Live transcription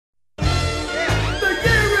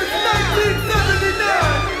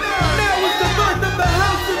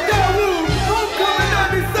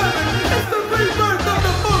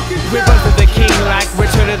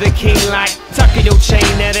king like tucking your chain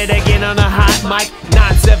at it again on a hot mic.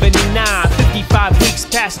 979, 55 weeks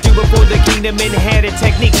past due before the kingdom inherited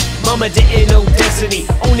techniques. Mama didn't know destiny,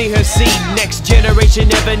 only her seed. Next generation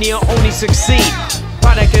never near, only succeed.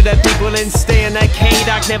 Product of the people and stay in the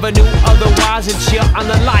K-Doc. Never knew otherwise and chill on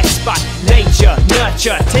the light spot. Nature,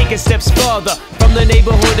 nurture, taking steps further from the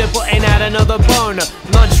neighborhood and putting out another burner.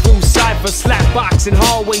 Lunchroom cipher, slap box and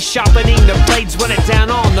hallway sharpening the blades. Run it down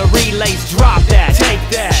on the relays. Drop that, take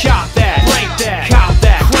that, chop that, break that, cop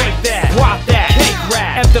that, crank that, whop that, cake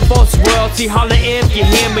rap. F the false royalty, holler if you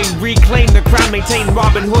hear me. Reclaim the crown, maintain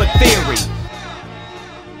Robin Hood theory.